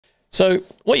So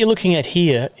what you're looking at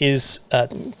here is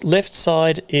left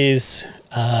side is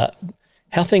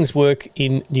how things work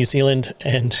in New Zealand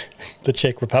and the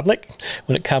Czech Republic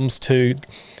when it comes to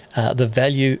the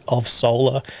value of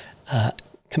solar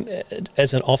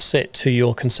as an offset to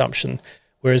your consumption.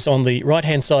 Whereas on the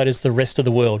right-hand side is the rest of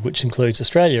the world, which includes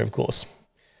Australia, of course.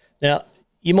 Now,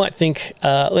 you might think,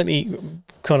 let me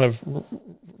kind of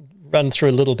run through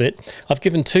a little bit. I've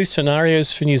given two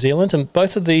scenarios for New Zealand, and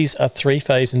both of these are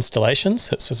three-phase installations.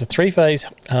 So it's a three-phase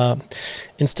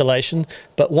installation,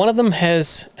 but one of them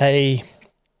has a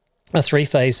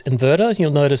three-phase inverter.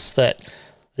 You'll notice that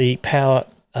the power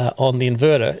on the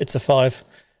inverter, it's a 5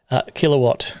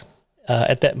 kilowatt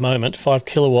at that moment, 5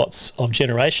 kilowatts of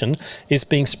generation is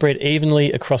being spread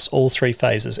evenly across all three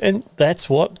phases. And that's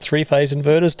what three-phase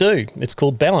inverters do. It's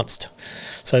called balanced.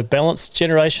 So balanced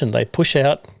generation, they push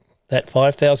out that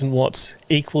 5,000 watts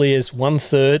equally as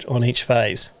 1/3 on each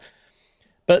phase.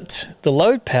 But the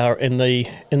load power in the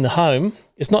home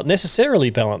is not necessarily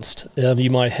balanced. You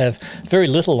might have very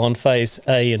little on phase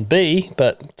A and B,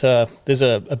 but there's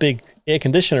a big air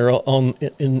conditioner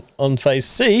on phase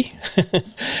C,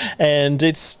 and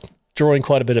it's drawing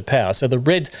quite a bit of power. So the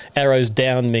red arrows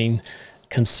down mean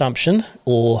consumption,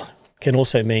 or can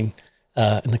also mean,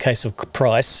 in the case of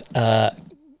price,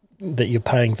 that you're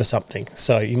paying for something.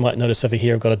 So you might notice over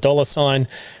here I've got a dollar sign,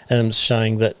 and it's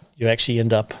showing that you actually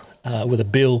end up with a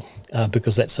bill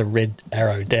because that's a red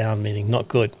arrow down, meaning not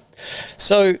good.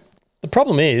 So the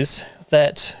problem is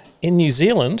that in New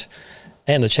Zealand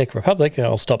and the Czech Republic, and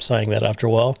I'll stop saying that after a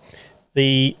while,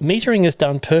 the metering is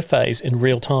done per phase in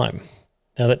real time.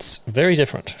 Now that's very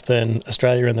different than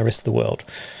Australia and the rest of the world.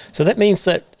 So that means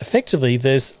that effectively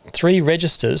there's three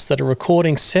registers that are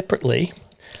recording separately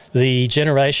the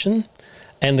generation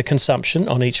and the consumption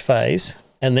on each phase,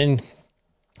 and then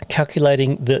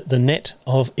calculating the net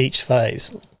of each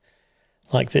phase,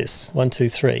 like this, 1, 2,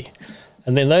 3.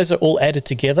 And then those are all added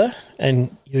together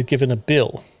and you're given a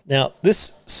bill. Now,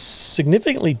 this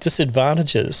significantly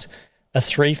disadvantages a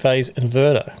three-phase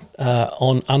inverter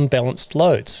on unbalanced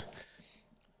loads.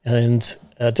 And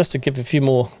just to give a few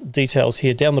more details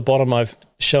here, down the bottom I've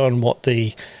shown what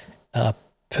the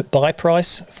buy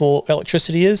price for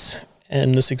electricity is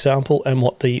in this example, and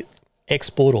what the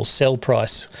export or sell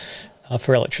price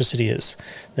for electricity is.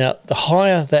 Now, the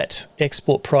higher that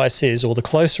export price is, or the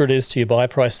closer it is to your buy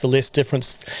price, the less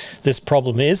difference this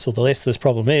problem is, or the less this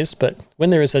problem is. But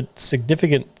when there is a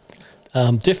significant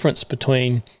difference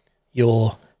between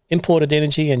your imported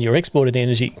energy and your exported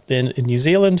energy, then in New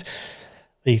Zealand,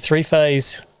 the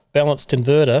three-phase balanced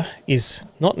inverter is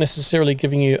not necessarily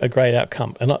giving you a great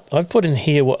outcome. And I've put in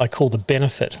here what I call the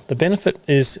benefit. The benefit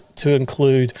is to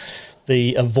include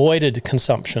the avoided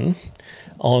consumption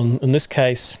on, in this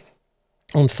case,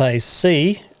 on phase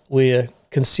C, we're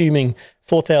consuming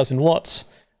 4,000 watts,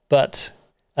 but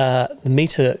the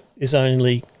meter is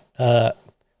only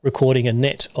recording a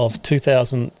net of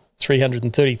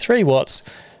 2,333 watts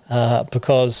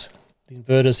because the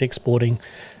inverter is exporting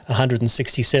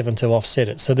 167 to offset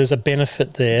it. So there's a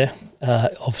benefit there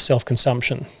of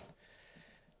self-consumption.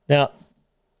 Now,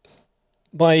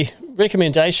 my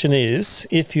recommendation is,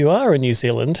 if you are in New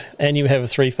Zealand and you have a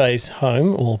three-phase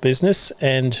home or business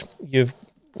and you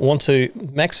want to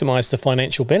maximize the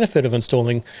financial benefit of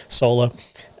installing solar,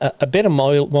 a better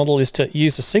model is to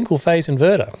use a single-phase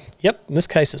inverter. Yep, in this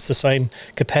case it's the same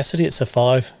capacity, it's a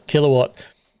 5 kilowatt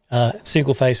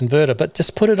single-phase inverter, but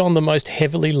just put it on the most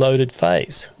heavily loaded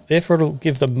phase. Therefore, it'll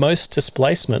give the most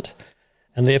displacement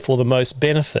and therefore the most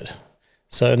benefit.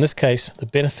 So in this case, the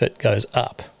benefit goes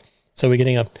up. So we're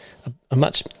getting a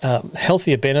much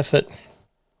healthier benefit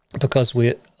because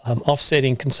we're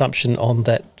offsetting consumption on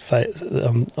that phase,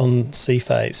 on C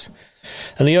phase.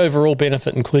 And the overall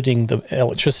benefit, including the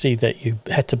electricity that you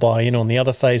had to buy in on the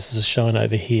other phases, is shown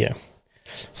over here.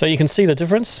 So you can see the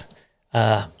difference.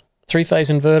 Three-phase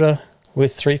inverter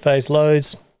with three-phase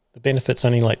loads, the benefit's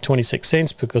only like 26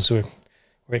 cents because we're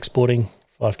exporting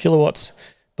 5 kilowatts.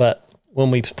 But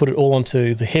when we put it all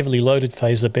onto the heavily loaded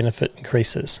phase, the benefit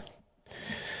increases.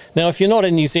 Now, if you're not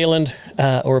in New Zealand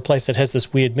or a place that has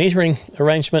this weird metering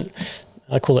arrangement,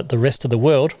 I call it the rest of the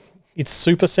world, it's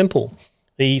super simple.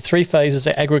 The three phases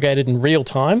are aggregated in real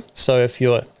time. So if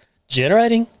you're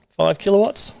generating 5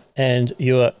 kilowatts and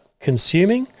you're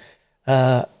consuming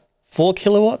 4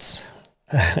 kilowatts,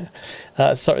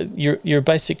 so you're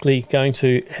basically going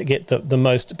to get the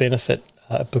most benefit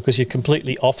because you're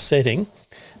completely offsetting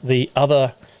the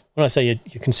other. When I say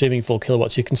you're consuming 4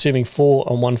 kilowatts, you're consuming 4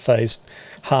 on one phase,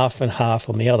 half and half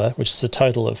on the other, which is a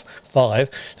total of 5.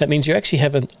 That means you actually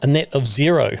have a net of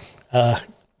 0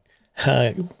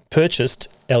 purchased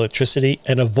electricity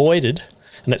and avoided,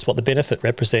 and that's what the benefit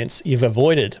represents, you've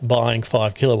avoided buying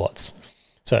 5 kilowatts.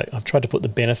 So I've tried to put the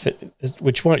benefit,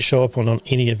 which won't show up on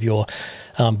any of your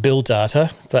bill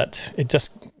data, but it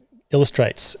just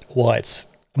illustrates why it's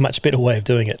a much better way of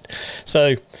doing it.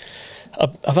 So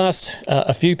I've asked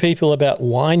a few people about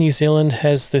why New Zealand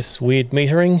has this weird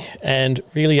metering, and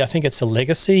really I think it's a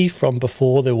legacy from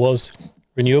before there was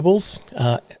renewables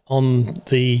on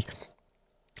the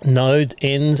node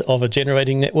end of a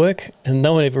generating network, and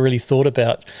no one ever really thought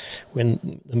about,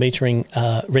 when the metering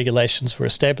regulations were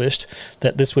established,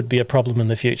 that this would be a problem in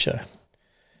the future.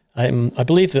 I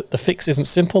believe that the fix isn't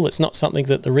simple. It's not something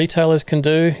that the retailers can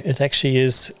do. It actually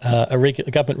is a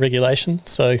government regulation.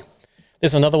 So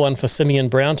there's another one for Simeon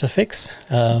Brown to fix.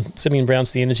 Simeon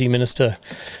Brown's the Energy Minister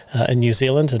in New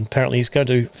Zealand, and apparently he's going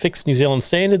to fix New Zealand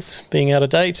standards being out of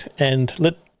date, and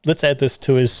let's add this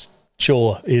to his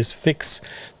chore, is fix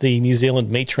the New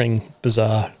Zealand metering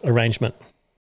bizarre arrangement.